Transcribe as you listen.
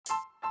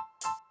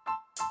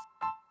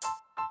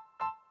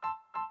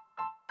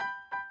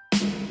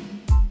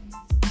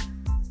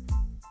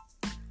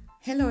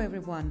Hello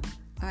everyone,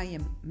 I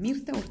am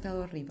Mirta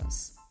Hurtado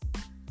Rivas.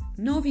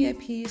 No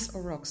VIPs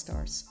or rock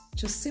stars,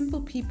 just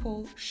simple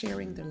people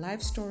sharing their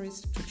life stories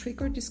to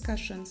trigger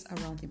discussions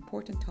around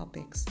important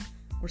topics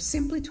or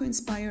simply to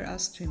inspire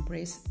us to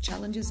embrace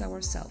challenges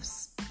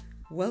ourselves.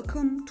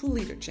 Welcome to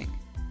Leadership.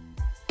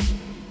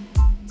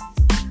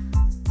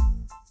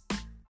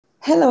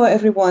 Hello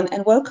everyone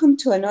and welcome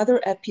to another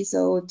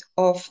episode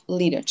of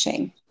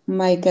Leadership.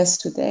 My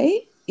guest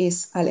today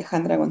is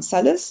Alejandra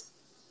Gonzalez.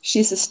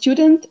 She's a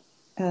student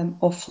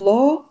of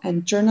law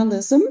and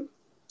journalism.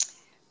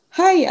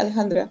 Hi,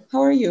 Alejandra.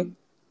 How are you?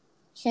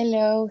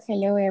 Hello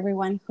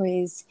everyone who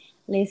is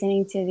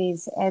listening to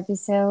this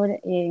episode.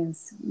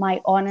 It's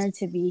my honor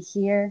to be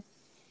here.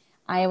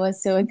 I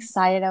was so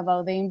excited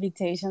about the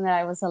invitation that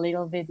I was a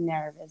little bit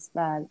nervous,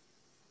 but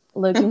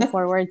looking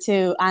forward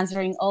to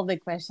answering all the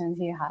questions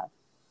you have.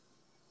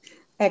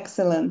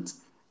 Excellent.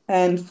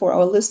 And for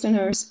our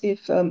listeners,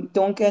 if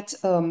don't get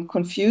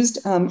confused,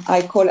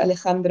 I call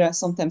Alejandra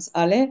sometimes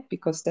Ale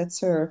because that's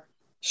her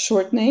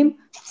short name.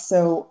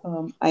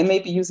 So I may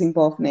be using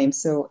both names,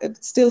 so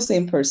it's still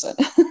same person.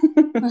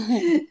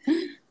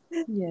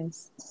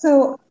 Yes.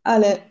 So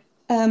Ale,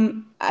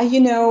 as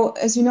you know,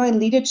 in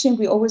leadership,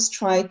 we always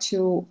try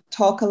to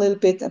talk a little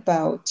bit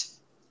about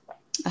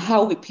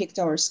how we picked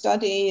our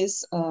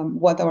studies,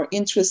 what our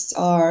interests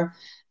are,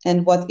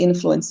 and what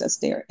influenced us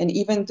there. And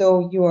even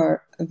though you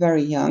are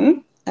very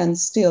young and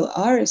still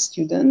are a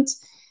student,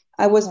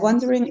 I was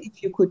wondering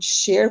if you could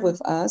share with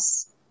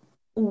us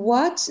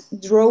what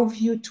drove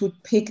you to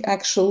pick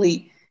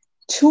actually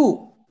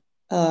two,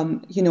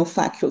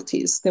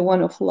 faculties, the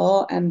one of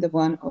law and the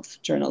one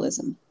of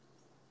journalism.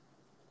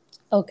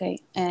 Okay.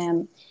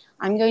 I'm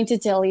going to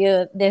tell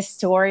you the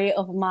story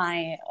of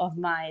my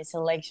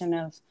selection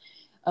of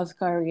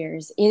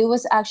careers. It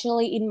was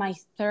actually in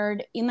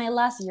my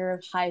last year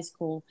of high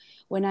school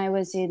when I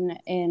was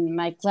in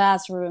my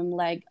classroom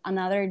like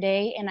another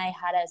day, and I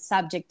had a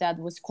subject that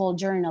was called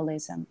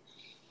journalism,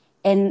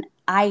 and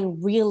I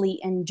really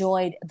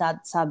enjoyed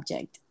that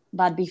subject.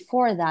 But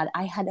before that,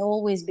 I had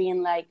always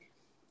been like,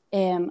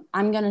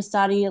 I'm gonna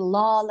study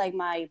law like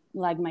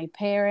my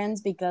parents,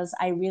 because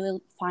I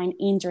really find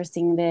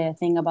interesting the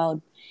thing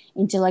about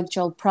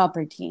intellectual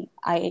property.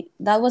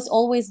 That was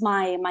always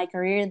my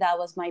career. That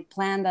was my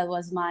plan. That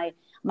was my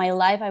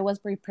life. I was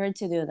prepared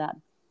to do that.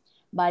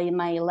 But in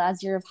my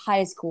last year of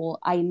high school,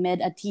 I met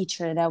a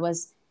teacher that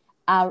was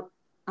an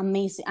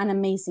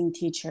amazing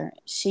teacher.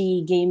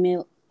 She gave me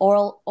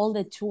all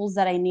the tools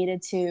that I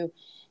needed to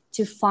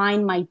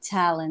find my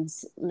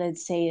talents.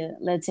 Let's say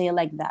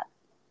like that.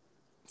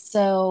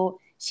 So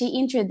she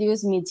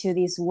introduced me to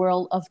this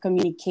world of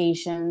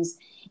communications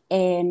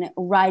and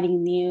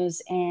writing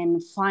news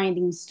and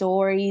finding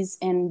stories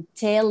and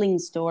telling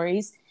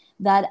stories,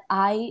 that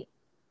I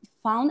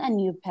found a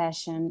new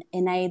passion,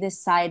 and I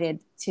decided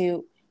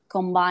to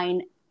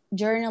combine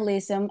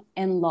journalism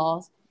and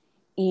law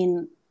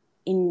in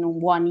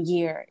 1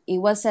 year. It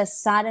was a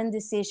sudden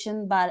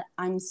decision, but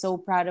I'm so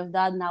proud of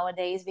that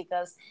nowadays,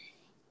 because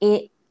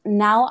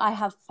now I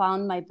have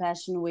found my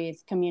passion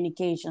with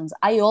communications.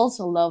 I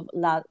also love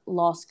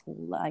law school,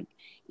 like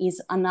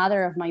is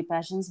another of my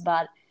passions,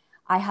 but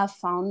I have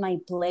found my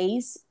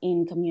place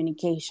in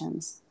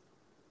communications.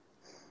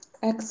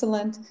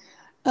 Excellent.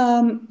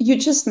 You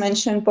just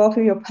mentioned both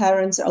of your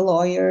parents are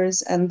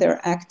lawyers and they're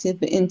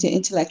active in the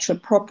intellectual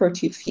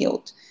property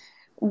field.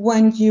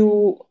 When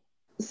you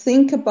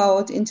think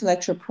about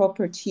intellectual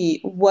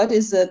property, what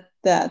is it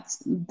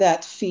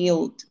that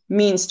field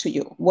means to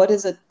you? What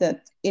is it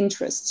that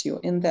interests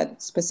you in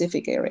that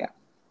specific area?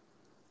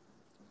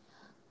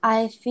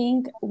 I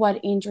think what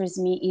interests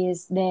me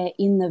is the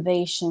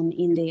innovation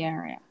in the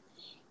area.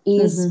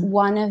 Is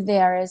one of the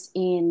areas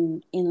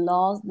in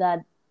law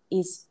that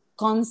is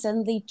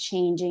constantly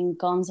changing,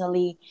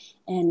 constantly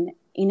and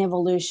in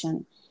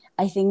evolution.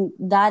 I think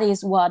that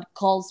is what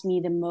calls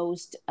me the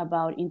most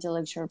about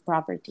intellectual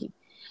property.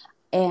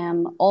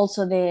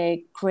 Also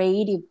the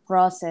creative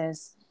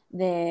process,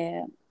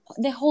 the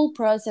whole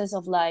process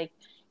of like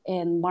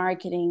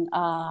marketing.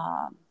 How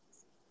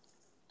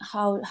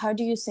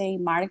do you say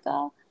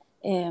marca?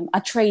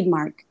 A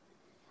trademark.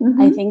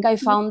 I think I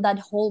found that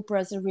whole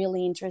process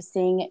really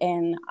interesting,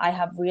 and I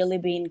have really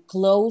been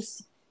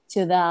close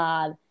to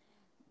that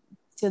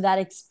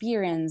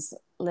experience,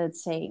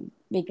 let's say,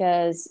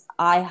 because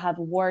I have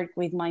worked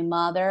with my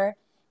mother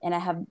and I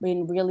have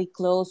been really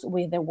close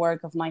with the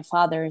work of my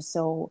father.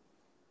 So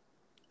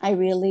I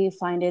really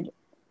find it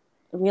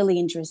really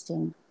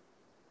interesting.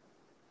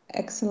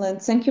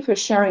 Excellent. Thank you for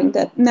sharing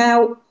that.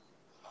 Now,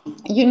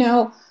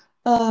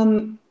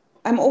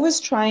 I'm always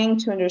trying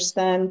to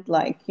understand,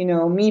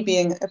 me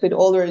being a bit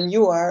older than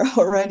you are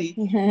already,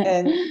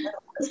 and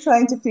always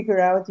trying to figure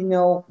out,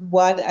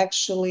 what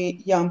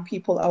actually young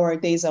people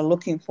nowadays are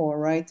looking for,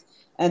 right?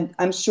 And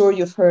I'm sure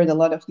you've heard a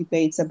lot of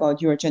debates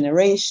about your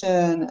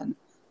generation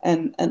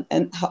and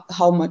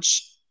how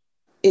much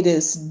it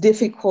is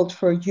difficult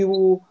for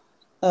you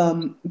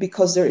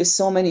because there is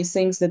so many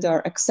things that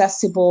are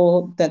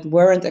accessible that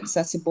weren't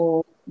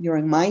accessible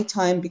during my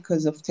time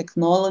because of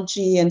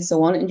technology and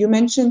so on. And you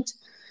mentioned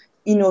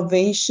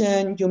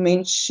innovation, you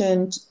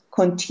mentioned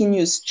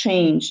continuous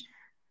change.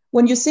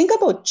 When you think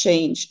about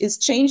change, is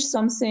change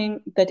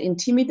something that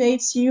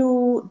intimidates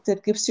you,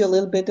 that gives you a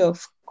little bit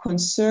of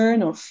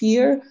concern or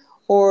fear,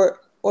 or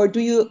do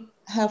you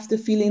have the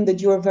feeling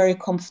that you are very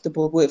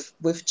comfortable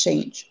with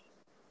change?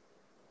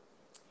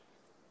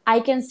 I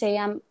can say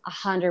I'm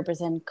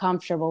 100%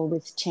 comfortable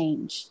with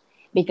change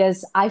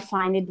because I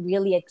find it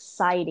really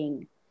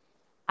exciting.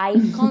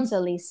 I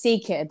constantly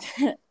seek it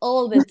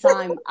all the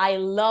time. I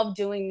love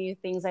doing new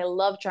things. I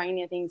love trying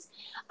new things.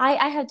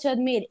 I have to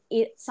admit,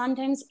 it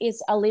sometimes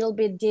it's a little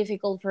bit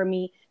difficult for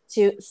me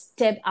to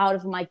step out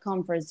of my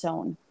comfort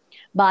zone.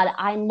 But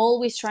I'm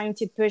always trying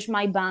to push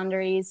my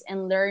boundaries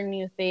and learn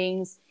new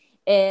things.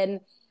 And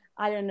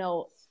I don't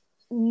know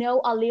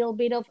a little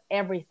bit of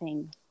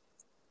everything.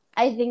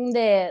 I think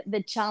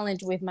the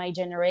challenge with my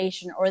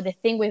generation, or the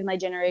thing with my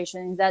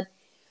generation, is that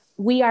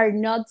we are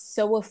not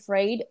so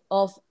afraid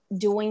of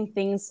doing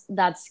things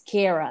that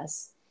scare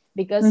us,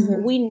 because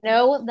Mm-hmm. we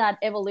know that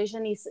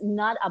evolution is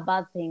not a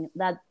bad thing,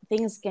 that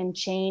things can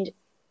change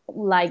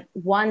like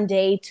one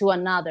day to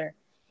another.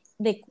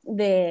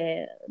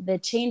 The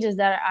changes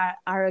that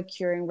are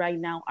occurring right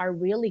now are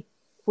really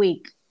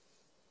quick.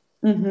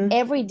 Mm-hmm.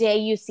 Every day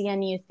you see a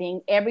new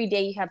thing, every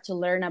day you have to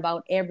learn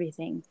about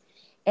everything.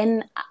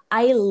 And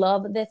I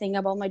love the thing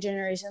about my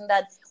generation,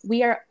 that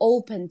we are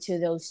open to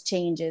those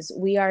changes.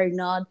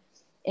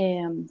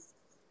 Um,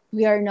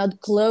 we are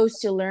not close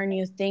to learn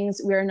new things.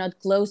 We are not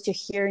close to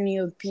hear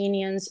new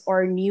opinions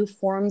or new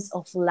forms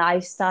of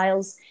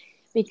lifestyles,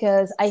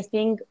 because I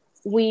think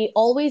we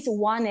always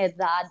wanted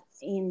that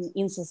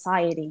in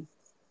society.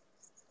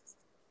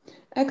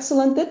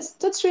 Excellent.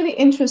 That's really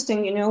interesting,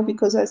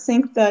 because I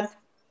think that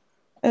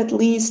at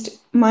least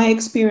my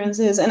experience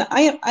is, and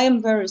I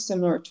am very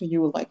similar to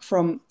you, like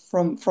from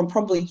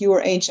probably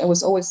your age, I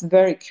was always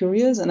very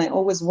curious and I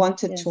always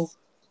wanted to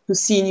Yes.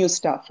 see new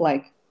stuff.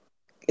 Like,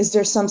 is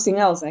there something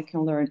else I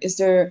can learn? Is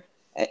there,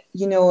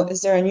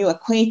 is there a new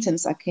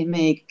acquaintance I can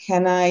make?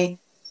 Can I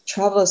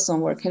travel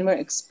somewhere? Can I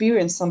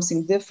experience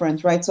something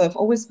different? Right. So I've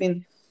always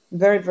been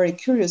very, very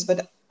curious,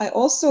 but I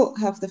also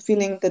have the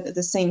feeling that at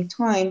the same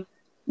time,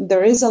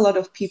 there is a lot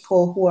of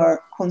people who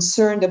are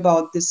concerned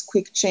about this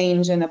quick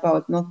change and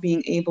about not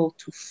being able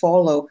to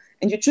follow.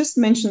 And you just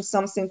mentioned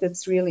something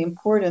that's really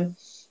important.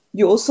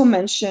 You also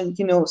mentioned,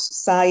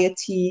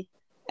 society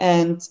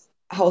and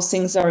how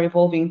things are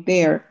evolving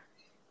there.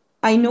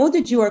 I know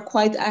that you are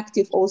quite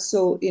active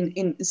also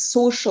in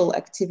social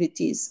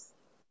activities.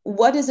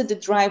 What is it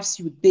that drives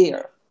you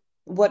there?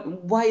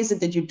 Why is it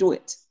that you do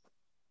it?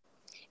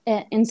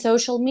 In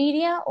social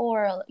media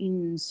or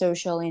in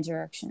social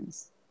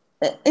interactions?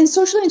 In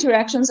social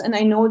interactions, and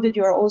I know that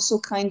you're also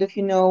kind of,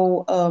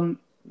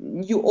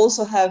 you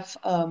also have,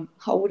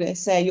 how would I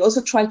say, you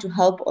also try to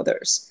help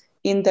others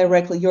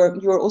indirectly.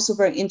 You're also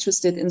very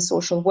interested in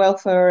social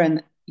welfare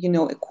and,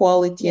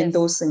 equality and Yes.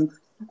 those things.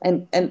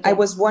 And I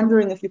was Yes.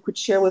 wondering if you could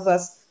share with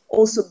us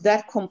also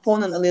that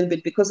component a little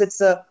bit, because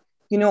it's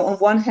on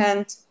one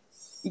hand,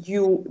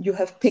 you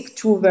have picked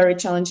two very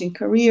challenging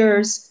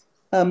careers.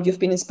 You've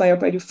been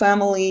inspired by your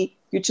family.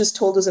 You just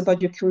told us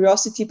about your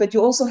curiosity, but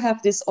you also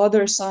have this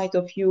other side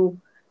of you,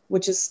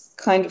 which is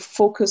kind of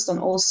focused on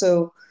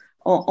also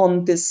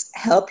on this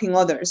helping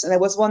others. And I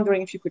was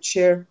wondering if you could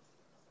share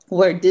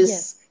where Yes.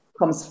 this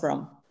comes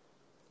from.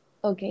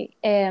 Okay.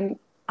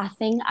 A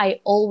thing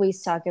I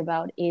always talk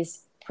about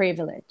is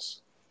privilege.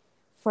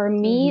 For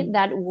me, Mm-hmm.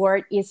 that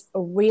word is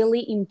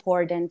really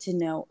important to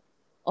know,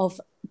 of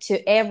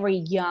to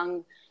every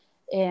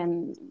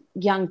um,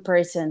 young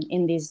person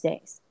in these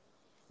days,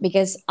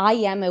 because I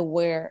am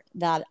aware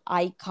that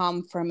I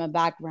come from a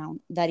background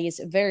that is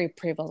very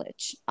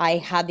privileged. I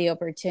had the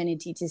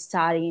opportunity to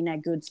study in a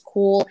good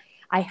school.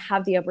 I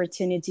have the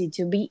opportunity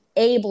to be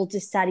able to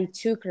study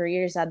two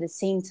careers at the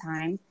same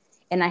time.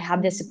 And I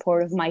have the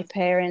support of my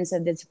parents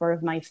and the support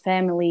of my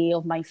family,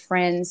 of my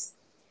friends.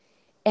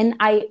 And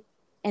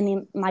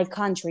in my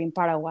country, in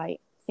Paraguay,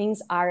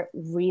 things are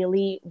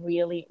really,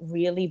 really,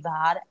 really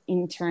bad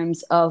in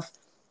terms of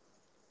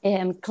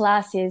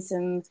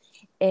classism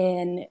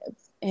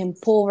and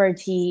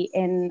poverty.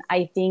 And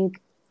I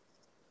think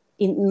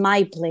in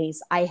my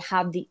place, I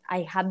have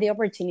the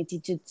opportunity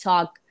to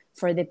talk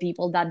for the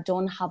people that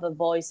don't have a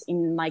voice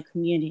in my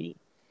community.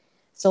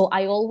 So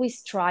I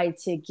always try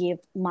to give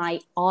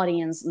my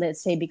audience,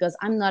 let's say, because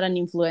I'm not an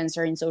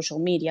influencer in social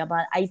media,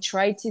 but I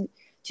try to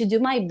do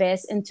my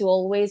best and to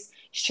always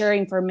share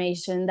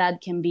information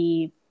that can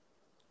be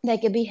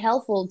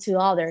helpful to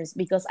others,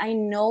 because I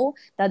know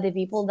that the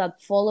people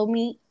that follow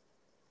me,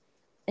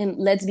 and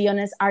let's be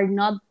honest, are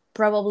not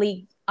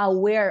probably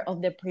aware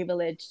of the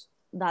privilege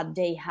that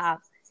they have.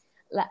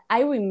 Like,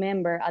 I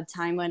remember a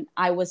time when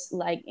I was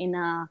like in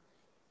a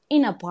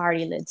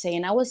party, let's say,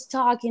 and I was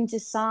talking to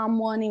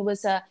someone. It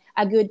was a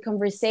good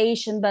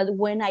conversation, but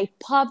when I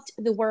popped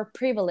the word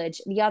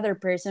privilege, the other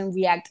person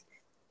react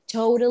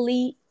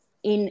totally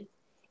in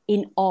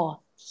in awe.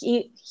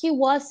 He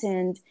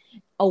wasn't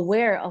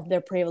aware of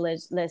their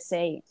privilege, let's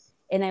say.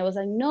 And I was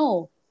like,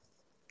 no,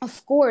 of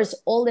course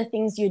all the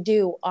things you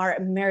do are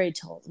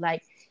marital,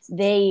 like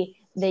they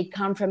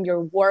come from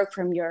your work,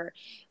 from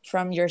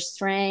your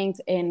strength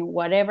and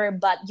whatever,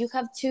 but you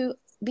have to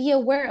be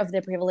aware of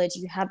the privilege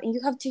you have, and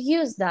you have to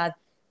use that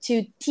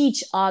to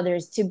teach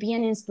others, to be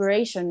an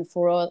inspiration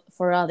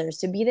for others,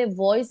 to be the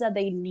voice that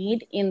they need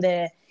in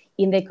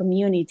the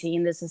community,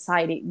 in the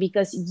society,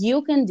 because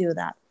you can do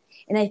that.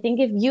 And I think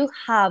if you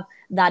have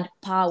that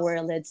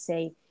power, let's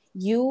say,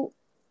 you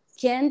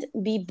can't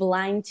be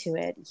blind to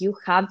it. You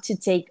have to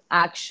take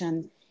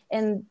action.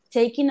 And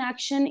taking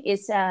action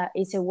is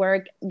a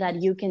work that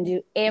you can do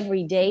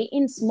every day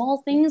in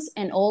small things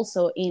and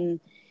also in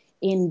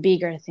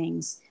bigger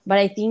things. But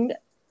I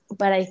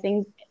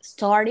think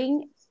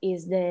starting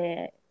is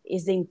the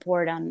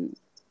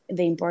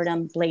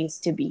important place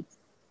to be.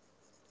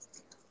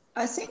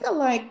 I think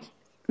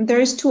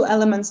there's two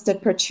elements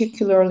that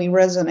particularly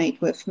resonate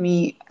with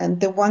me, and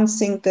the one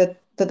thing that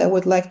I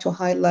would like to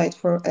highlight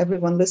for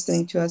everyone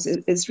listening to us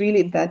is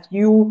really that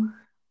you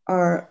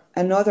are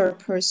another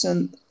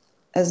person,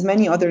 as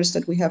many others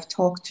that we have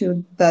talked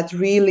to, that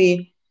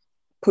really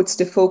puts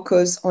the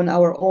focus on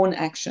our own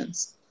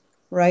actions,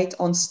 right?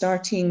 On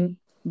starting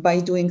by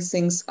doing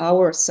things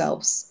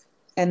ourselves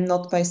and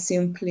not by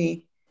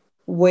simply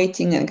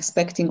waiting and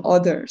expecting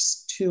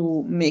others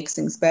to make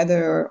things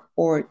better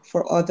or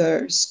for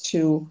others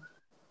to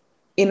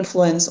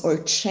influence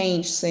or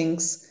change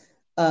things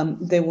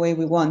the way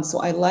we want. So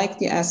I like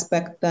the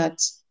aspect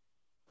that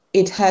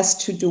it has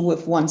to do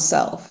with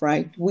oneself,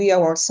 right? We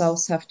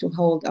ourselves have to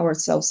hold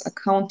ourselves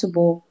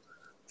accountable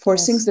for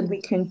things Yes. that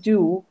we can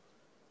do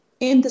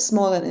in the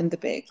small and in the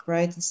big,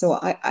 right? So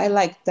I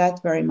like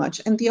that very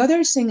much. And the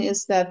other thing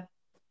is that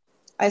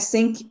I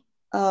think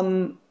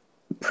um,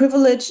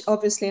 privilege,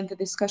 obviously, in the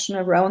discussion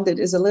around it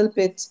is a little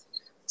bit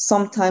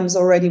sometimes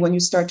already when you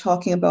start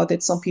talking about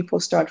it, some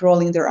people start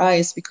rolling their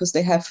eyes because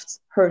they have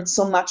heard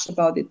so much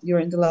about it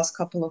during the last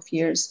couple of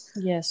years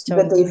Yes,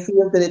 that they totally.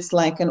 feel that it's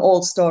like an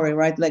old story,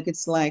 right? Like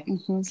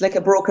Mm-hmm. it's like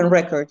a broken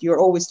record. You're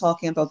always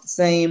talking about the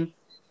same,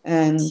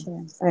 and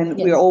Sure. and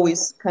we're Yes.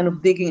 always kind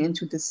of digging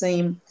into the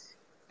same.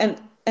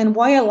 And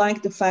why I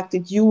like the fact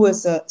that you,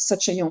 as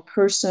such a young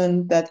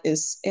person that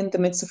is in the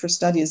midst of her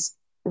studies,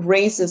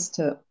 raises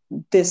to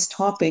this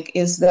topic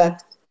is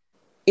that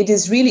it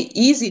is really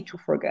easy to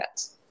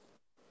forget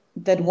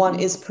that one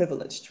Mm-hmm. is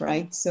privileged,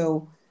 right?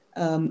 So,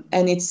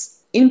 and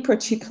it's in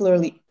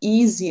particularly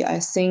easy, I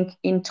think,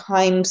 in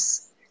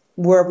times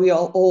where we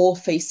are all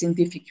facing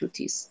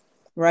difficulties,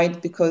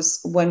 right? Because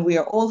when we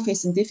are all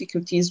facing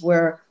difficulties,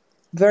 we're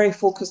very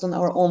focused on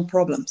our own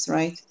problems,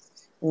 right?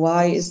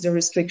 Why is Yes. there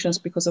restrictions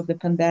because of the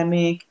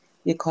pandemic?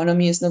 The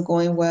economy is not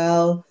going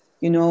well.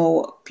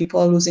 People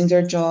are losing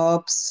their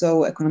jobs,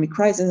 so economic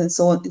crisis and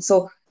so on. And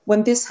so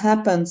when this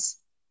happens,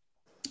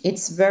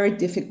 it's very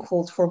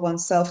difficult for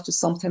oneself to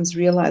sometimes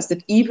realize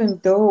that even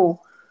though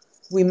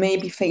we may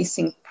be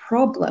facing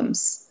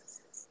problems,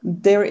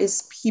 there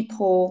is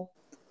people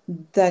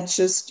that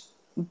just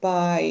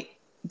by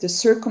the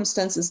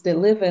circumstances they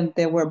live in,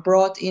 they were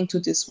brought into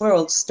this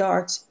world,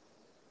 start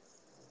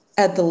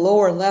at the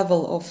lower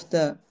level of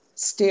the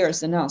stairs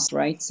than us,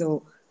 right?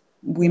 So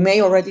we may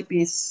Yes. already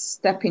be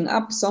stepping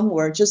up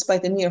somewhere just by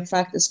the mere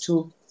fact as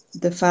to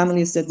the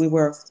families that we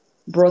were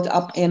brought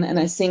up in. And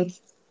I think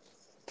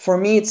for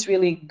me, it's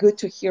really good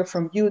to hear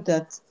from you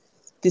that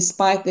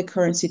despite the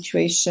current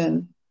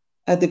situation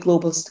at the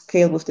global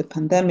scale with the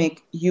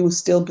pandemic, you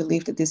still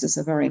believe that this is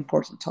a very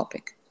important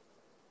topic.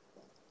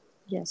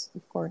 Yes,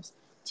 of course.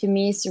 To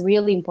me, it's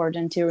really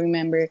important to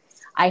remember.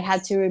 I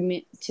had to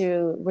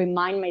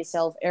remind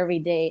myself every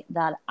day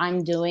that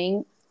I'm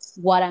doing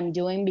what I'm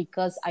doing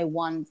because I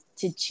want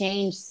to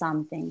change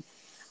something.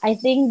 I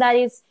think that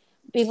is,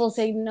 people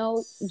say,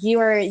 no, you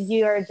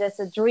are just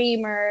a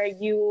dreamer.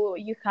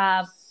 You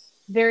have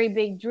very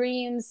big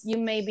dreams. You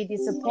may be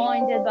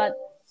disappointed, but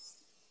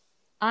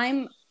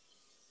I'm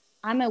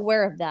I'm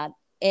aware of that.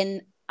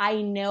 And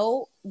I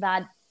know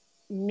that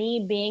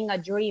me being a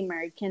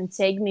dreamer can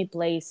take me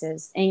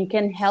places and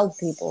can help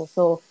people.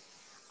 So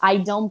I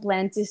don't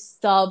plan to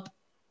stop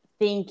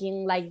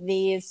thinking like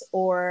this,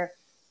 or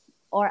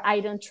I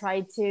don't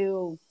try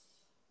to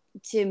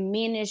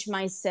manage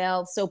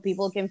myself so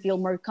people can feel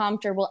more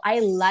comfortable. I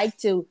like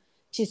to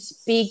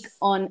speak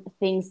on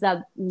things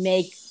that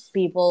make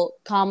people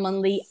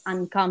commonly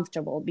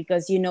uncomfortable,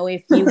 because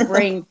if you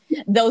bring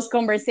those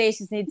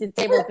conversations into the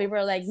table, people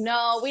are like,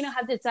 no, we don't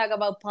have to talk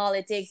about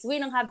politics, we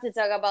don't have to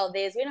talk about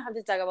this, we don't have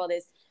to talk about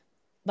this.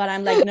 But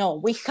I'm like, no,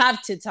 we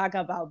have to talk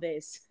about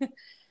this.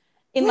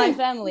 In my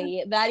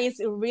family, that is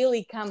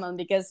really common,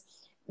 because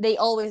they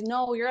always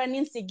know, you're an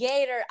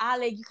instigator,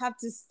 Alec, you have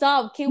to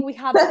stop, can we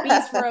have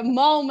peace for a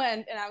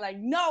moment? And I'm like,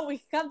 no,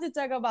 we have to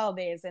talk about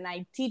this. And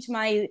I teach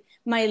my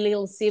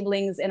little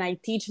siblings, and I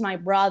teach my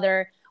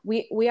brother.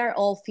 We are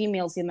all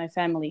females in my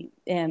family,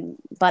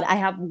 but I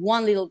have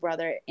one little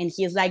brother, and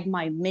he's like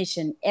my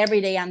mission. Every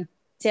day I'm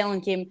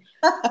telling him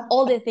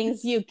all the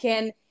things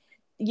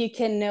you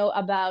can know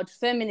about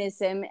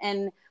feminism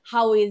and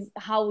how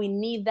we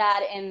need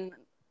that, and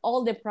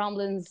all the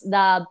problems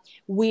that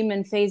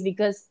women face,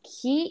 because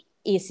he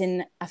is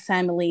in a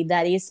family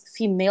that is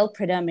female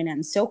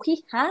predominant, so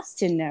he has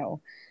to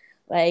know.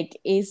 Like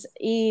it's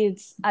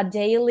a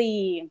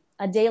daily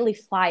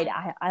fight,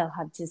 I'll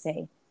have to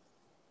say.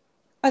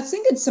 I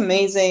think it's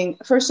amazing.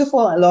 First of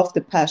all, I love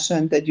the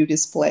passion that you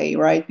display,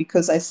 right?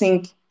 Because I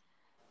think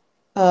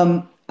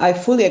I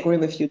fully agree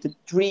with you. The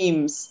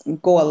dreams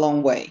go a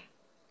long way.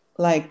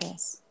 Like,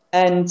 Yes.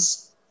 and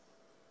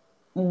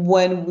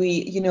when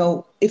we,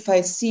 if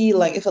I see,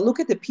 like, if I look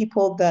at the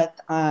people that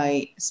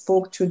I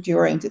spoke to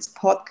during this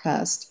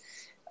podcast,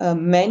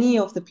 many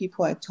of the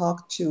people I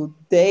talked to,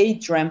 they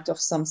dreamt of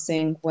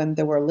something when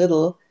they were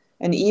little.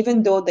 And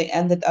even though they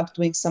ended up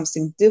doing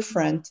something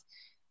different,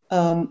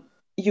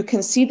 you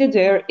can see that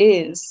there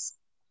is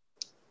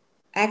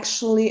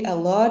actually a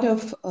lot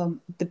of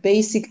the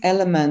basic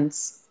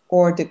elements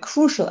or the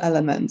crucial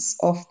elements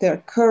of their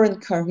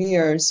current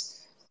careers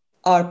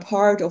are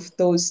part of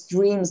those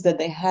dreams that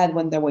they had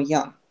when they were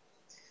young.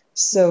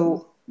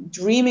 So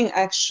dreaming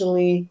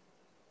actually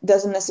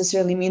doesn't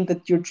necessarily mean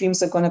that your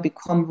dreams are going to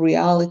become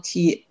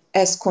reality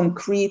as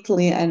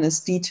concretely and as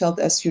detailed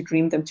as you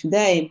dream them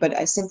today. But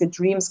I think the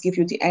dreams give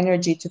you the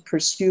energy to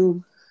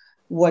pursue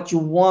what you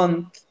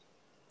want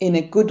in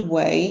a good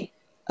way,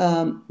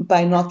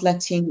 by not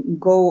letting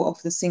go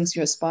of the things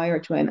you aspire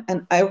to.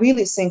 And I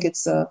really think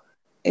it's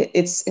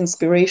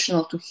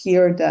inspirational to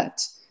hear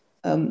that,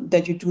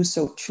 that you do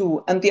so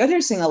too. And the other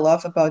thing I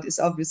love about is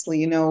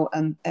obviously,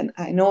 and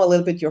I know a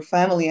little bit your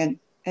family,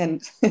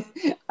 and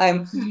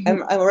I'm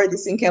I'm already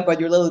thinking about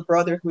your little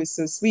brother who is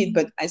so sweet.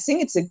 But I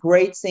think it's a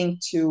great thing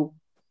to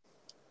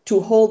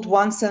hold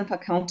oneself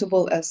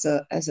accountable as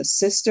a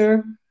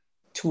sister,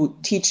 to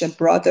teach a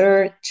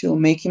brother, to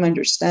make him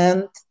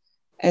understand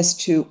as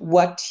to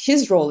what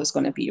his role is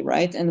going to be,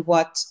 right? And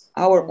what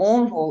our Yes.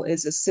 own role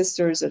is as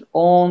sisters, as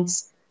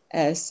aunts,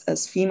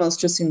 as females,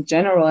 just in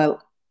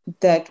general.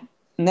 That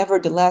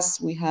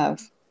nevertheless we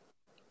have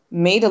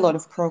made a lot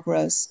of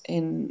progress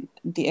in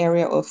the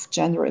area of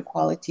gender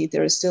equality.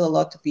 There is still a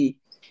lot to be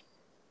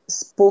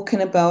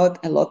spoken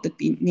about, a lot that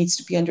needs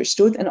to be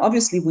understood, and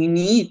obviously we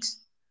need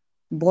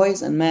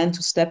boys and men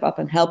to step up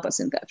and help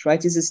us in that,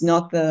 right? This is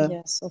not the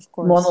Yes, of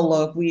course.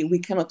 monologue. We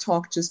cannot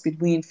talk just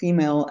between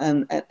female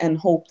and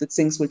hope that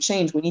things will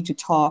change. We need to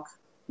talk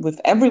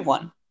with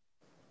everyone,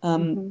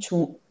 Hmm.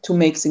 to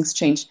make things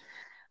change.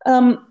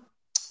 Um,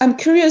 I'm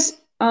curious,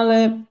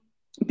 Ale,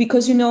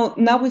 because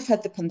now we've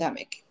had the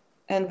pandemic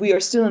and we are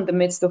still in the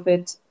midst of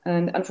it,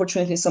 and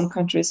unfortunately, some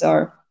countries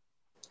are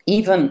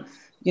even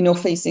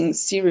facing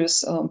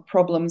serious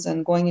problems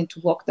and going into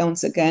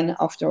lockdowns again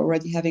after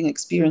already having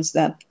experienced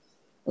that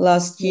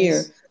last year.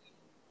 Yes.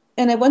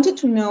 And I wanted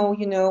to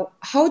know,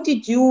 how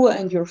did you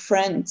and your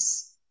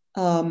friends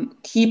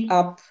keep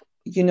up,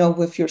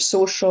 with your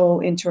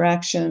social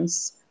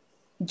interactions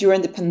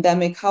during the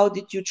pandemic? How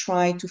did you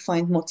try to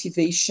find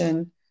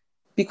motivation?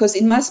 Because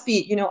it must be,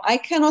 I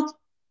cannot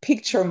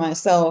picture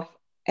myself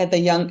at a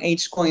young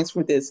age going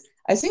through this.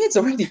 I think it's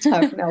already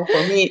tough now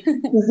for me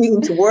to be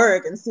into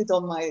work and sit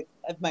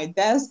at my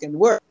desk and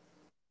work.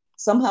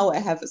 Somehow I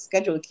have a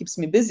schedule that keeps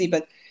me busy,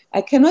 but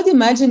I cannot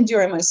imagine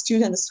during my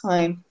students'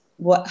 time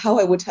how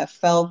I would have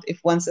felt if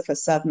once of a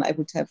sudden I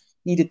would have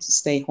needed to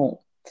stay home.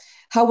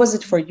 How was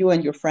it for you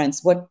and your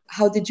friends?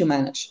 How did you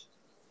manage?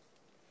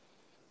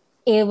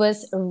 It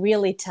was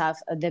really tough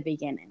at the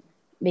beginning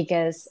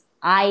because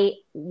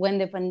when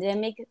the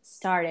pandemic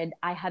started,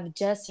 I had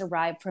just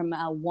arrived from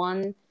a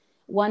one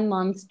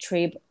month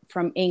trip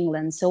from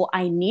England. So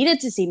I needed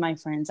to see my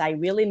friends. I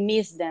really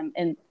missed them.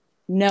 And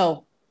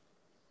no,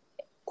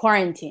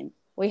 quarantine.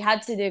 We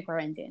had to do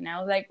quarantine. And I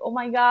was like, oh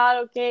my God,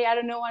 okay, I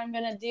don't know what I'm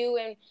gonna do.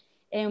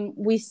 And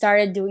we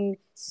started doing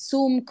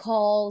Zoom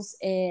calls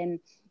and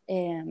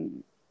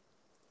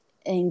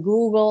in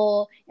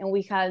Google, and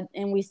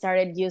we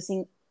started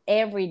using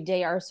every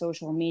day our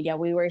social media.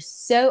 We were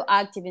so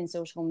active in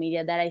social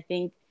media that I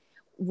think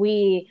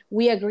we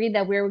agreed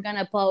that we were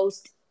gonna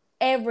post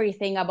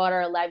everything about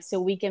our lives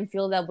so we can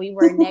feel that we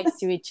were next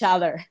to each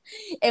other.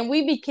 And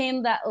we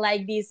became that,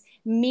 like, these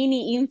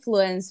mini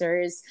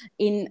influencers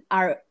in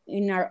our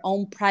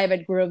own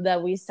private group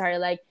that we started,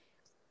 like,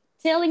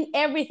 telling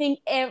everything,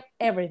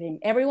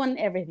 everyone,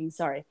 everything,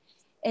 sorry.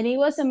 And it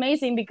was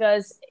amazing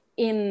because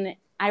in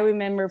I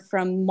remember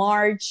from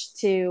March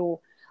to,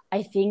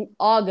 I think,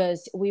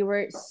 August, we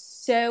were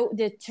so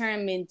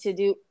determined to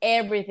do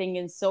everything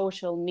in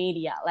social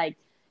media. Like,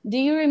 do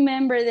you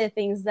remember the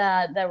things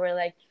that were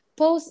like,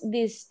 post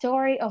this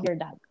story of your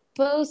dog,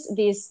 post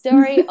this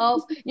story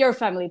of your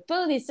family,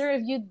 post this story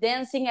of you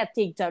dancing at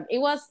TikTok? It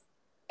was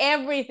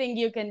everything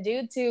you can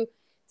do to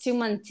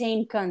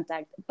maintain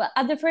contact. But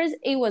at the first,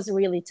 it was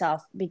really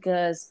tough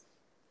because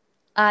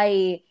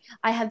I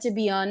I have to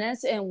be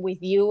honest, and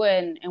with you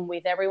and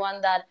with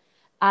everyone, that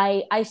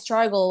I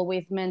struggle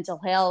with mental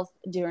health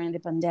during the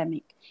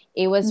pandemic.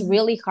 It was Mhm.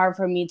 really hard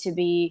for me to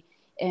be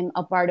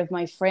a part of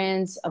my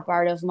friends, a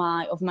part of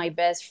my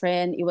best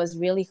friend. It was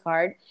really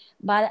hard,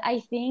 but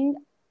I think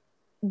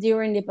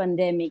during the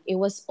pandemic, it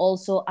was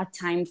also a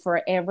time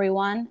for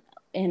everyone,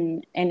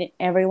 and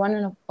every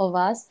one of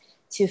us,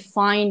 to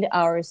find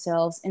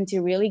ourselves and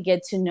to really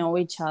get to know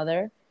each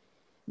other,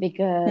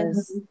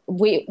 because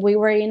Mhm. we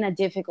were in a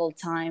difficult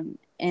time,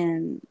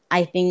 and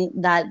I think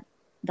that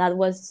that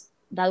was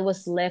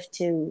left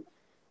to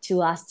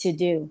us to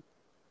do.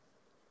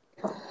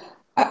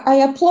 I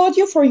applaud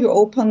you for your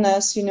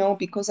openness,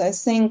 because I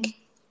think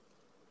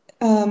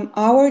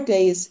our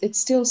days, it's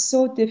still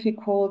so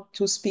difficult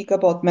to speak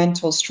about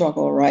mental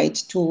struggle, right?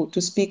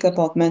 To speak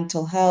about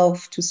mental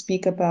health, to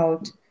speak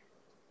about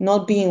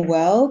not being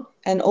well,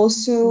 and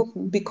also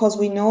Hmm. because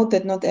we know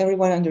that not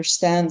everyone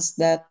understands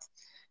that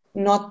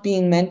not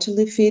being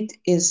mentally fit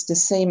is the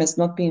same as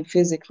not being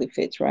physically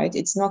fit, right?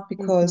 It's not Hmm.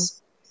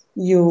 because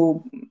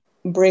you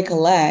break a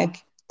leg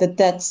that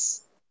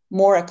that's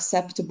more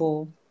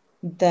acceptable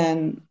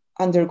than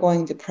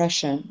undergoing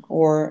depression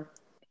or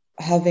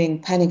having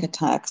panic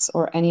attacks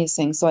or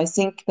anything. So I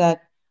think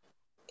that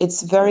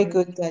it's very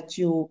good Totally. that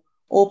you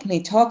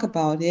openly talk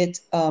about it.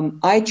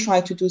 I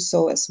try to do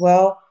so as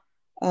well,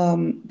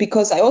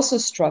 because I also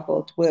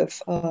struggled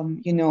with,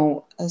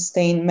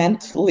 staying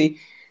mentally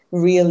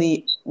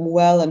really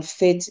well and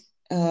fit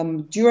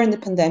during the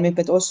pandemic,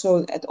 but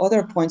also at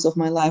other points of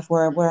my life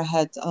where I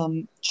had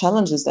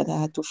challenges that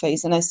I had to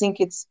face. And I think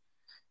it's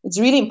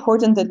really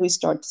important that we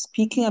start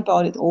speaking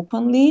about it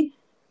openly,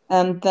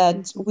 and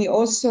that Hmm. we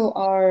also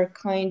are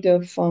kind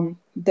of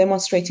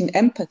demonstrating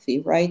empathy,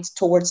 right,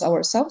 towards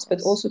ourselves, but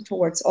Yes. also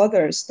towards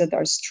others that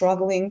are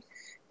struggling.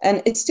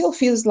 And it still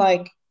feels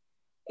like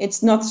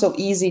it's not so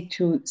easy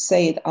to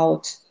say it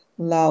out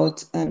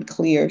loud and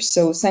clear.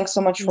 So thanks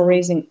so much for No.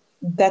 raising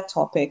that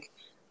topic.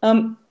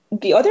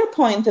 The other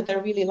point that I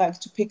really like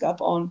to pick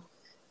up on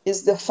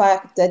is the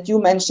fact that you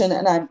mentioned,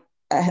 and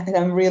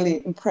I'm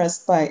really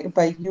impressed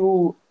by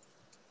you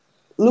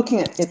looking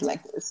at it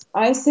like this.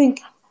 I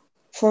think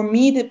for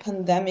me, the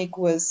pandemic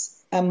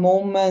was a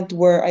moment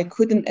where I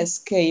couldn't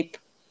escape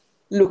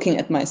looking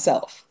at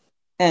myself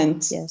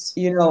and, Yes.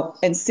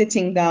 and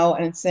sitting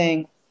down and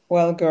saying,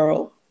 well,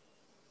 girl,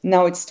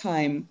 now it's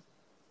time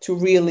to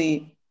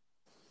really,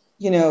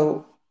 you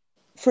know,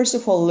 first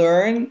of all,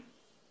 learn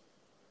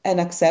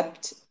and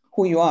accept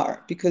who you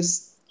are,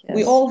 because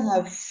we Yes. all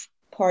have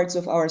parts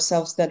of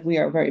ourselves that we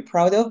are very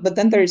proud of, but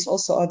then there is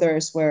also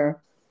others where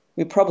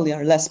we probably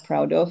are less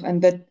proud of,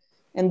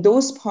 and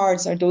those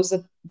parts are those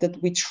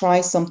that we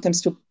try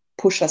sometimes to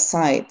push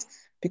aside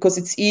because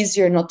it's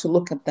easier not to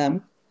look at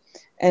them.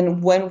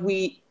 And when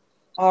we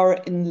are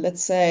in,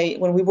 let's say,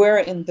 when we were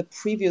in the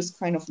previous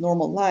kind of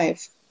normal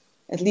life,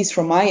 at least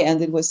from my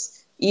end, it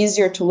was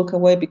easier to look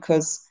away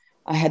because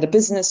I had a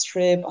business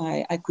trip.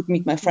 I could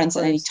meet my Of friends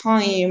at any course.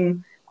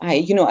 time.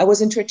 I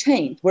was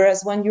entertained.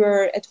 Whereas when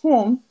you're at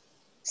home,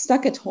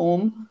 stuck at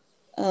home,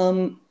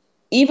 um,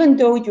 even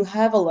though you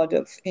have a lot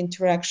of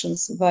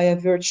interactions via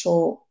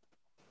virtual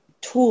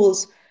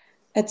tools,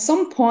 at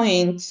some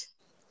point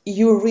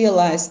you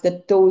realize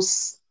that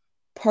those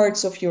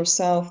parts of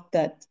yourself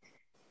that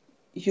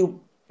you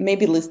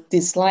maybe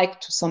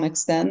dislike to some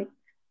extent,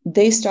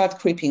 they start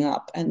creeping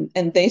up, and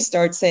they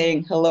start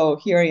saying, hello,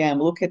 here I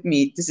am, look at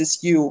me, this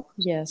is you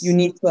Yes.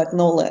 need to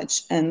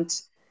acknowledge. And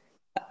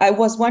I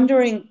was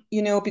wondering,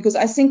 because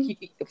I think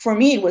for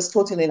me it was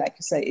totally like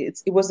you say,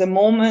 it was a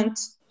moment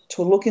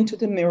to look into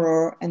the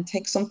mirror and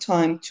take some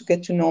time to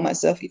get to know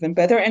myself even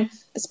better, and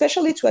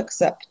especially to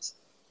accept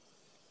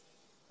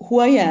who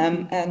I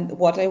am Hmm. and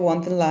what I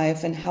want in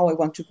life and how I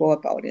want to go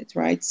about it,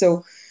 right?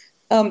 So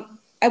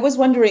I was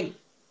wondering,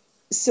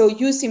 so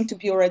you seem to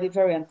be already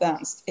very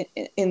advanced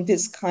in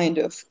this kind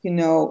of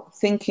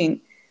thinking,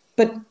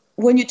 but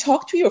when you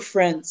talk to your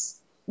friends,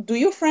 do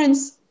your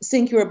friends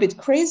think you're a bit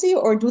crazy,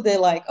 or do they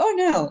like, oh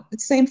no,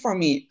 it's same for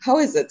me, how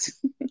is it?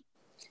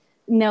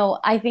 No,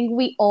 I think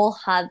we all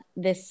had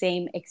the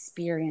same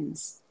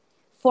experience.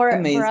 For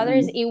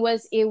others,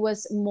 Amazing. it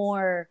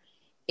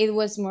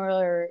was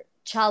more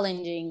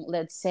challenging,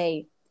 let's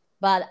say.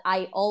 But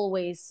I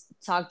always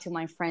talk to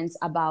my friends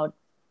about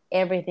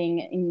everything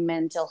in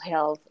mental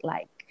health.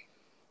 Like,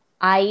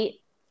 I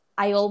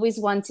I always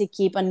want to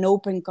keep an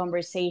open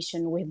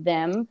conversation with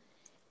them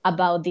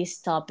about these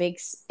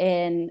topics.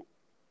 And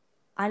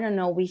I don't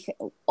know, we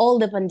all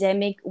the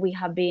pandemic we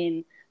have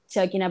been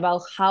talking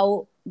about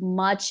how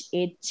much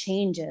it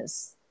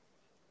changes.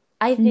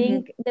 I Mm-hmm.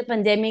 think the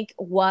pandemic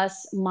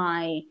was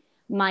my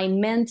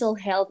mental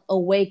health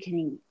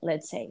awakening,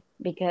 let's say,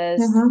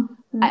 because Uh-huh.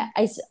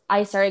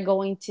 I started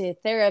going to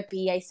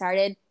therapy. I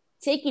started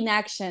taking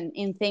action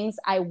in things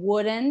I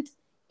wouldn't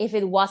if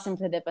it wasn't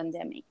for the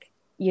pandemic,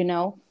 you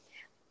know?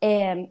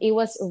 And it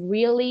was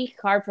really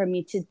hard for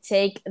me to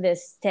take the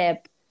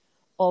step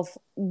of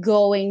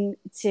going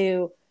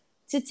to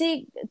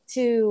take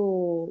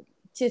to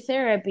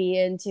therapy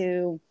and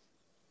to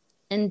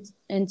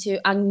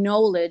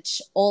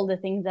acknowledge all the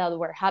things that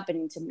were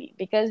happening to me,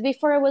 because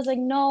before I was like,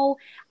 no,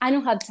 I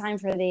don't have time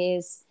for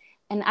this,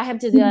 and I have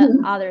to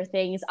do other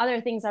things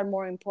are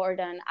more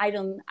important. I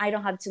don't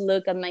have to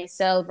look at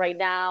myself right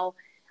now.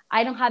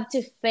 I don't have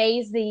to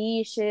face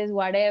the issues,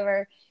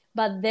 whatever.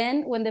 But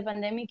then when the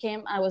pandemic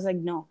came, I was like,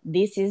 no,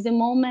 this is the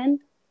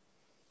moment.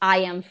 I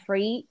am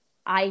free.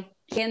 I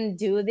can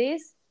do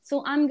this.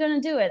 So I'm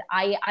going to do it.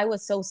 I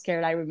was so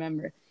scared, I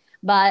remember.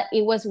 But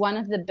it was one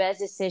of the best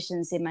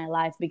decisions in my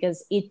life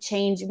because it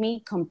changed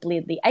me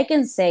completely. I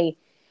can say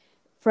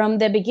from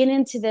the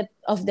beginning to the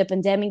of the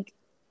pandemic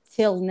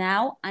till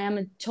now, I am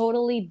a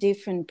totally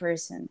different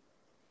person.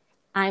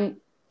 I'm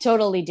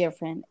totally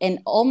different, and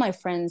all my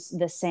friends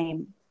the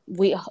same.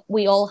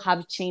 We all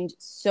have changed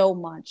so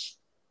much.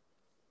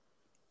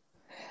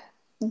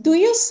 Do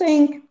you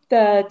think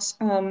that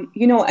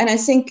and I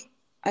think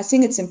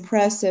it's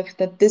impressive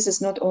that this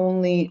is not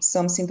only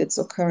something that's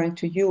occurring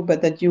to you,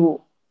 but that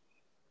you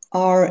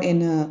are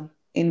in a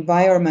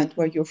environment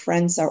where your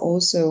friends are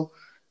also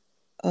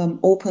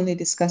openly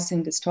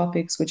discussing these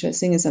topics, which I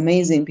think is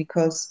amazing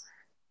because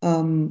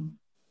um,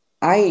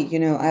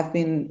 I've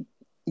been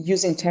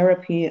using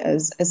therapy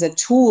as a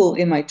tool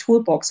in my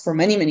toolbox for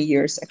many, many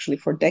years, actually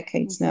for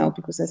decades now, Mhm.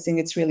 because I think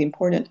it's really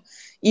important.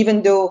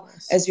 Even though,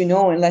 Yes. as you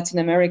know, in Latin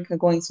America,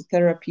 going to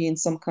therapy in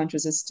some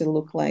countries, it still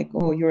look like,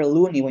 oh, you're a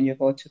loony when you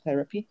go to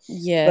therapy. But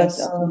Yes.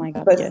 Oh my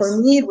God. but for Yes.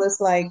 me, it was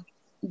like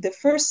the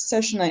first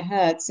session I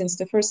had. Since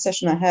the first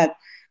session I had,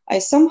 I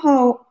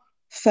somehow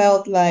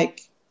felt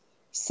like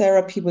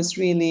therapy was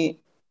really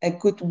a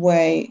good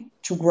way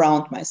to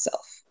ground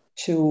myself,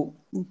 to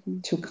Hmm.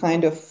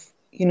 kind of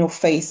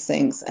face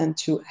things and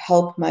to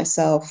help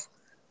myself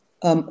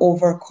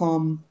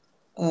overcome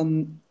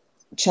um,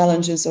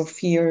 challenges or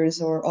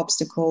fears or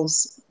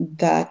obstacles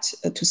that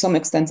to some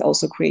extent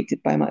also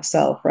created by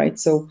myself, right?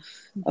 So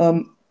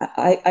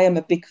I am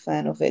a big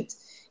fan of it.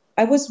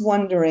 I was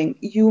wondering,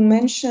 you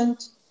mentioned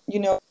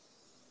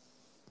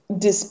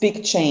this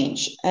big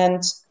change,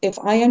 and if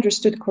I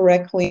understood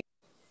correctly,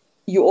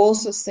 you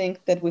also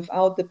think that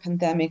without the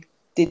pandemic,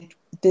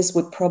 this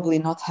would probably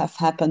not have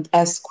happened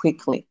as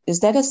quickly. Is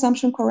that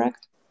assumption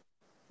correct?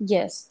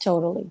 Yes,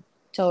 totally.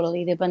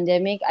 Totally. The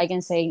pandemic, I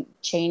can say,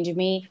 changed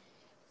me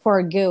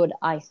for good,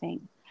 I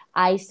think.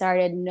 I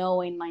started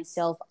knowing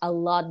myself a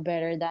lot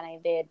better than I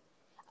did.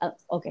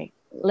 Okay,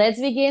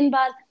 let's begin.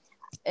 But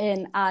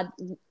and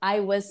I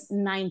was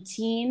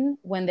 19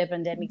 when the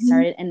pandemic Mhm.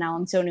 started, and now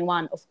I'm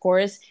 21. Of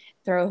course,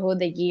 throughout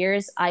the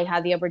years, I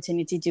had the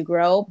opportunity to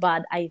grow,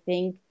 but I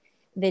think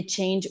the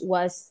change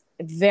was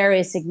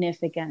very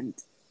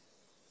significant.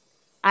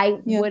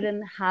 I Yeah.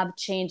 wouldn't have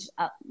changed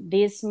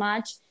this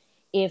much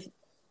if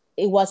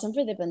it wasn't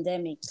for the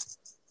pandemic.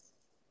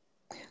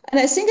 And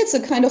I think it's a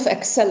kind of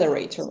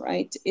accelerator,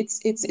 right? It's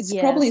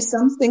probably Yes.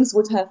 some things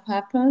would have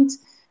happened,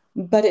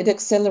 but it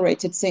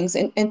accelerated things.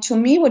 And to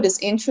me, what is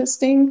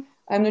interesting,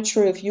 I'm not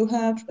sure if you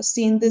have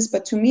seen this,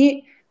 but to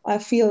me, I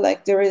feel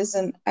like there is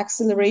an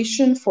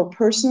acceleration for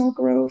personal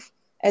growth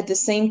at the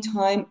same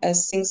time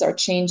as things are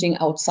changing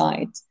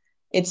outside.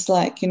 It's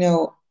like,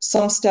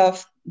 some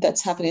stuff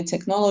that's happening in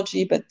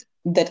technology, but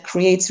that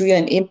creates real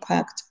an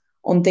impact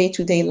on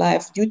day-to-day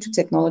life due to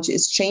technology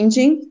is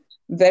changing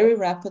very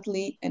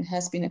rapidly and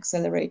has been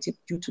accelerated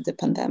due to the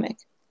pandemic.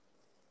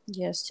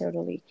 Yes,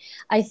 totally.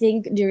 I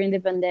think during the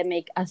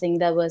pandemic, I think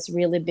that was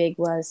really big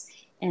was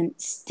and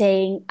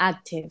staying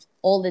active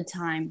all the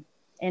time.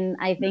 And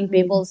I think Mhm.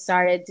 people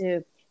started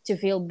to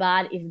feel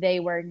bad if they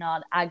were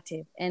not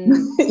active. And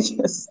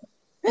Yes.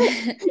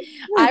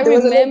 I There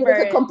was a little bit of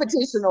a remember,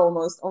 competition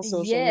almost on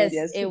social media yes,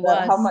 as to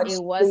that, how much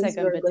it was a things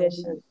you're going to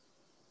competition.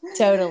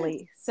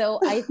 Totally. So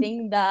I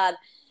think that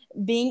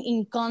being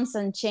in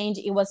constant change,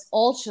 it was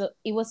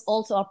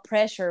also a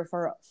pressure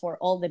for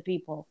all the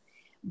people.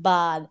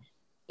 But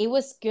it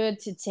was good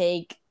to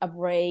take a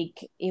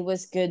break. It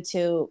was good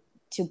to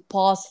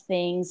pause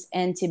things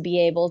and to be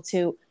able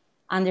to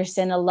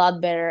understand a lot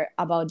better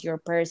about your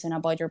person,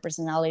 about your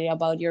personality,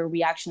 about your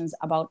reactions,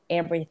 about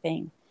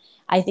everything.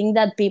 I think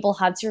that people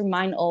have to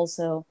remind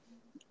also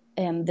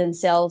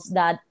themselves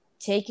that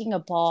taking a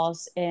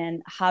pause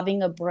and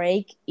having a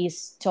break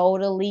is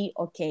totally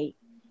okay.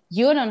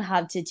 You don't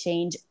have to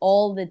change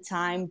all the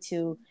time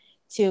to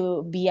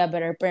be a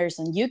better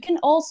person. You can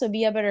also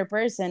be a better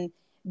person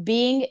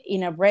being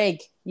in a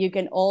break. You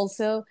can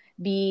also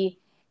be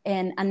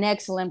an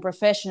excellent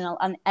professional,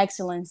 an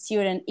excellent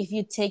student if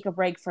you take a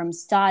break from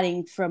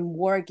studying, from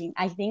working.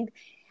 I think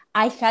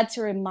I had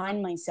to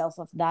remind myself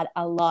of that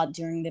a lot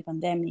during the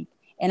pandemic.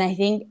 And I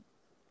think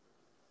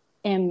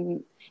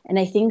um, and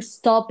I think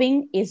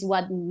stopping is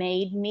what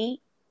made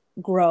me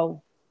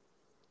grow.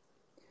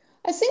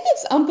 I think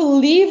it's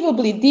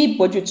unbelievably deep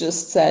what you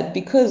just said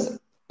because,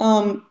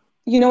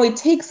 it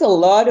takes a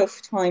lot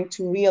of time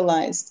to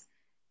realize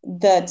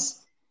that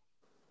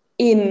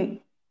in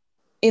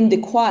in the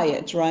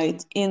quiet,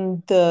 right?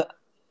 In the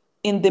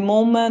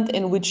moment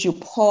in which you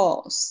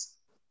pause,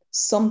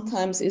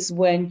 sometimes is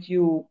when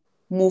you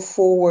move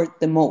forward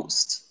the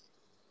most.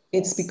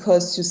 It's Yes.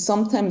 because you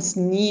sometimes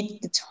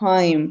need the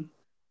time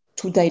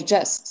to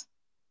digest.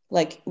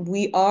 Like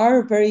we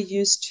are very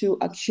used to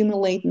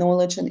accumulate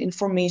knowledge and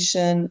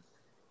information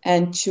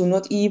and to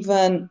not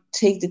even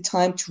take the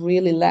time to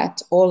really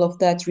let all of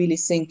that really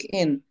sink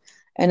in.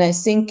 And I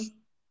think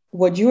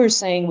what you are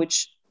saying,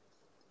 which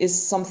is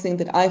something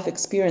that I've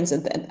experienced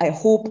and I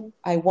hope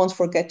I won't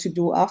forget to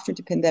do after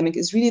the pandemic,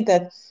 is really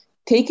that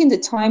taking the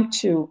time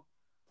to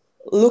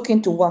look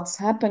into what's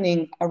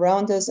happening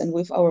around us and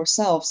with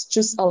ourselves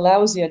just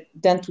allows you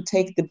then to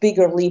take the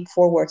bigger leap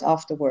forward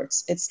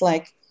afterwards. It's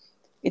like,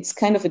 it's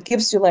kind of, it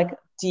gives you like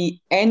the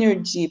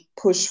energy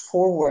push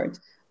forward,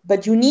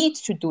 but you need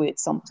to do it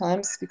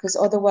sometimes because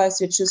otherwise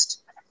you're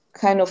just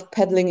kind of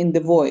pedaling in the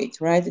void,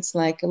 right? It's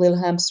like a little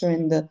hamster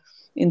in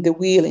the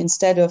wheel.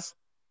 Instead of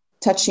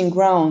touching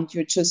ground,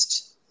 you're just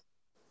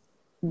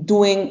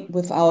doing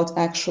without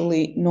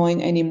actually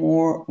knowing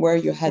anymore where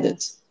you're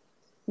headed.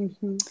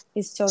 Yes.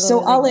 It's totally So,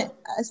 like Ale, that.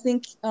 I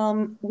think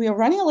we are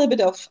running a little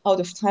bit out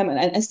of time, and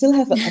I still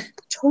have a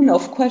ton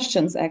of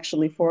questions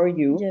actually for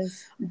you.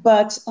 Yes.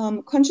 But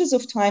conscious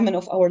of time and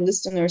of our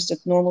listeners that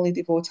normally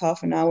devote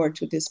half an hour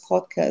to this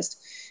podcast,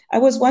 I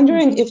was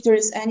wondering if there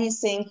is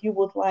anything you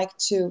would like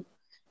to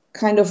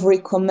kind of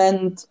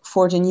recommend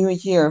for the new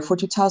year, for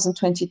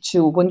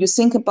 2022. When you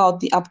think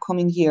about the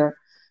upcoming year,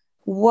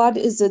 what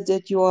is it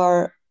that you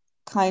are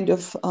kind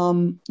of,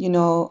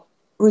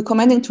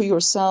 recommending to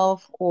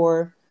yourself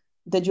or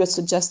that you're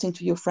suggesting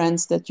to your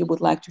friends that you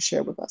would like to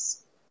share with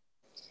us?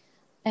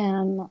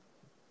 Um,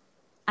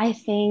 I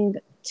think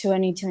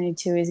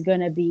 2022 is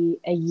gonna be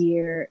a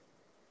year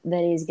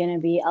that is gonna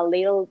be a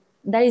little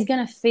that is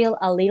gonna feel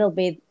a little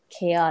bit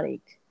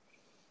chaotic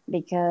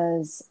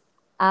because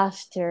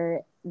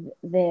after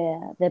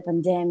the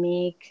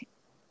pandemic,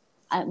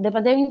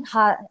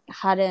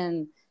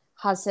 hadn't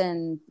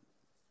hasn't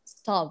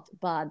stopped,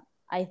 but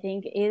I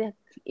think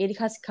it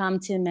has come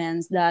to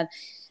means that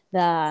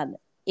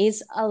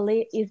it's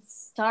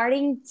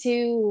starting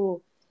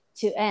to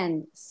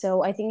end.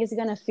 So I think it's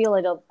gonna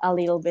feel a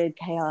little bit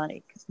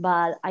chaotic.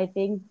 But I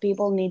think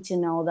people need to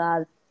know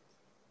that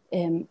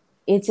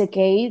it's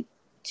okay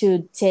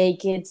to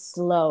take it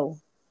slow.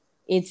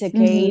 It's Mm-hmm.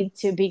 okay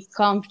to be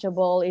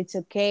comfortable. It's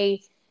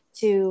okay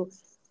to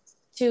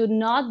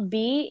not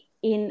be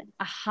in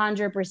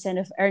 100%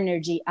 of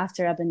energy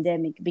after a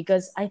pandemic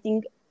because I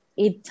think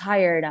it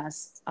tired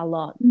us a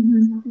lot.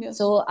 Mm-hmm. Yes.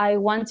 So I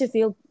want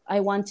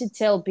to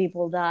tell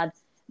people that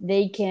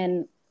they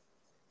can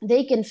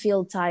they can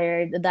feel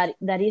tired,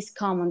 that is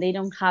common. They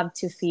don't have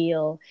to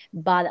feel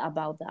bad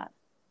about that.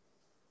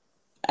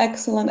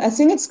 Excellent. I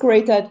think it's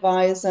great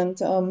advice, and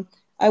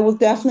I will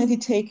definitely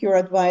take your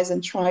advice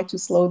and try to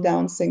slow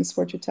down things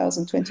for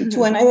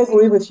 2022. And I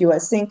agree with you. I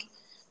think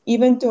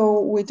even though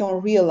we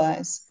don't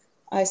realize,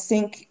 I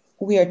think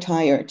we are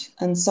tired,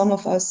 and some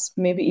of us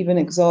maybe even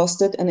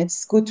exhausted, and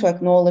it's good to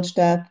acknowledge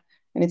that.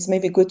 And it's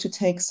maybe good to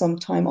take some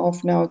time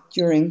off now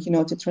during,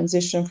 the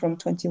transition from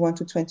 21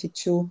 to 22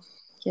 to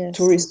Yes.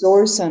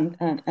 resource and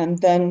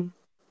then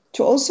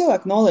to also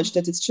acknowledge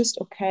that it's just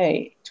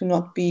okay to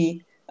not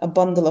be a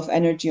bundle of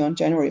energy on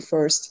January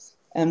 1st,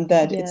 and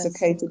that it's Yes,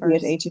 okay of to be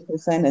at course.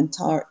 80%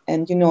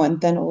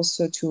 and then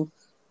also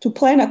to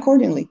plan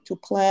accordingly, to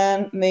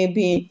plan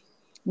maybe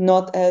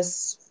not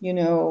as,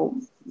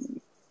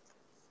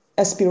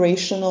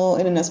 aspirational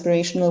in an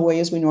aspirational way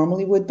as we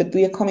normally would, but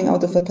we are coming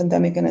out of a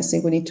pandemic and I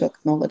think we need to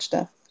acknowledge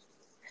that.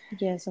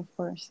 Yes, of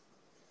course.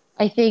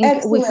 I think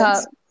we Excellent.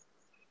 have.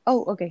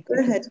 Oh, okay. Go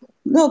ahead.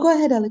 No, go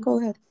ahead, Ali, go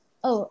ahead.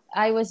 Oh,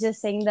 I was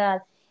just saying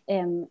that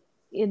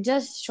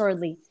just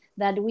shortly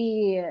that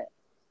we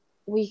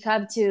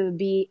have to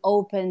be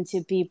open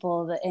to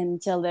people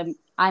and tell them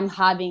I'm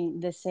having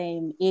the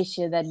same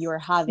issue that you're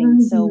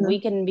having, so we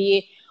Mhm. can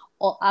be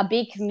a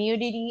big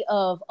community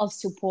of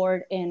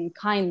support and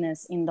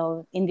kindness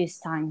in these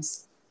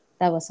times.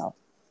 That was all.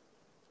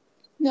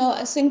 No,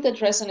 I think that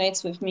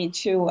resonates with me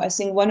too. I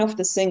think one of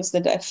the things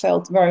that I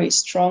felt very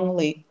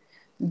strongly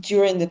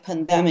during the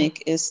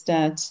pandemic is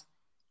that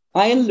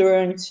I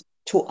learned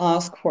to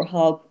ask for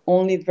help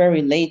only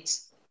very late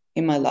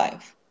in my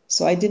life.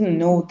 So I didn't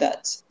know Mm-hmm.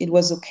 that it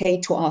was okay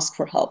to ask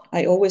for help.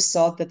 I always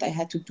thought that I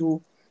had to do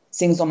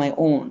things on my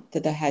own,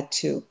 that I had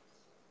to,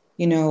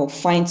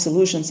 find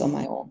solutions on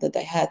my own, that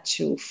I had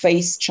to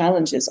face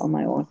challenges on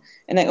my own.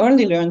 And I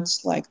only learned,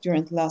 like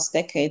during the last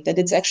decade, that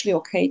it's actually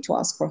okay to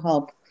ask for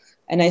help.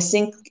 And I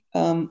think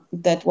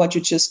that what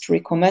you just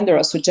recommended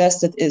or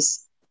suggested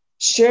is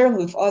sharing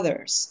with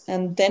others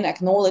and then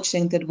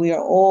acknowledging that we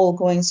are all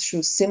going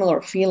through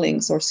similar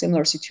feelings or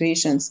similar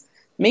situations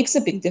makes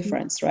a big Mm-hmm.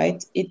 difference,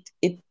 right?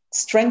 It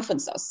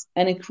strengthens us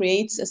and it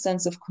creates a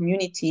sense of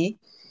community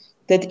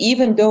that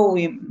even though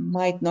we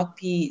might not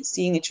be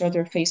seeing each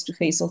other face to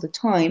face all the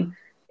time,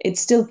 it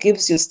still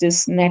gives us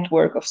this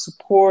network of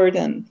support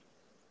and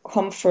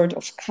comfort,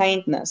 of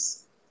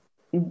kindness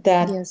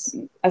that Yes.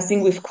 I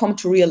think we've come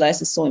to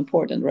realize is so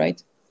important,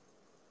 right?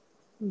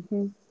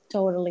 Mm-hmm.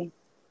 Totally.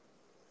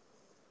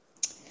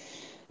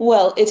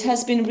 Well, it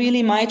has been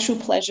really my true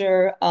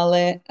pleasure,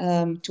 Ale,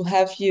 to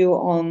have you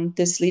on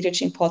this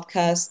leadership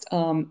podcast.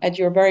 At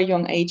your very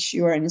young age,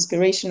 you are an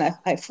inspiration.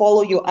 I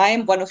follow you. I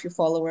am one of your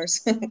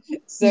followers.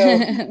 So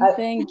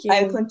Thank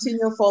I you.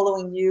 continue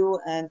following you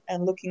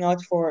and looking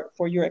out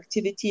for your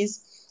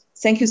activities.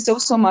 Thank you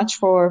so much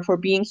for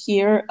being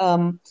here.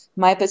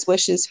 My best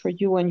wishes for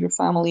you and your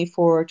family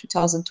for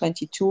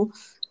 2022.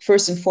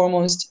 first and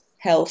foremost,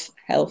 health,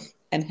 health,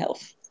 and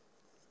health.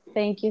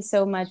 Thank you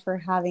so much for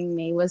having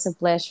me. It was a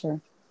pleasure.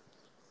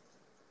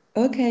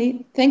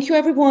 Okay. Thank you,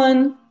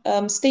 everyone.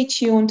 Stay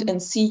tuned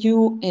and see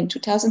you in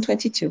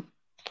 2022.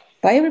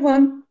 Bye,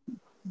 everyone.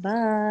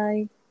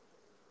 Bye.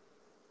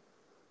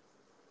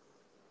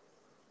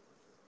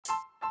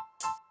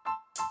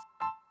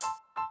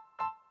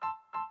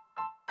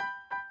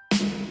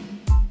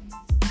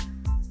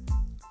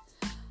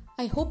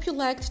 I hope you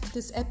liked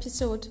this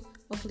episode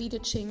of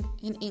Leadership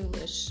in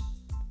English.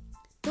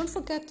 Don't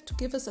forget to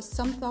give us a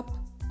thumbs up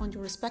on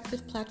your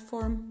respective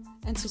platform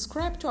and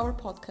subscribe to our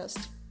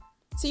podcast.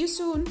 See you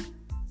soon!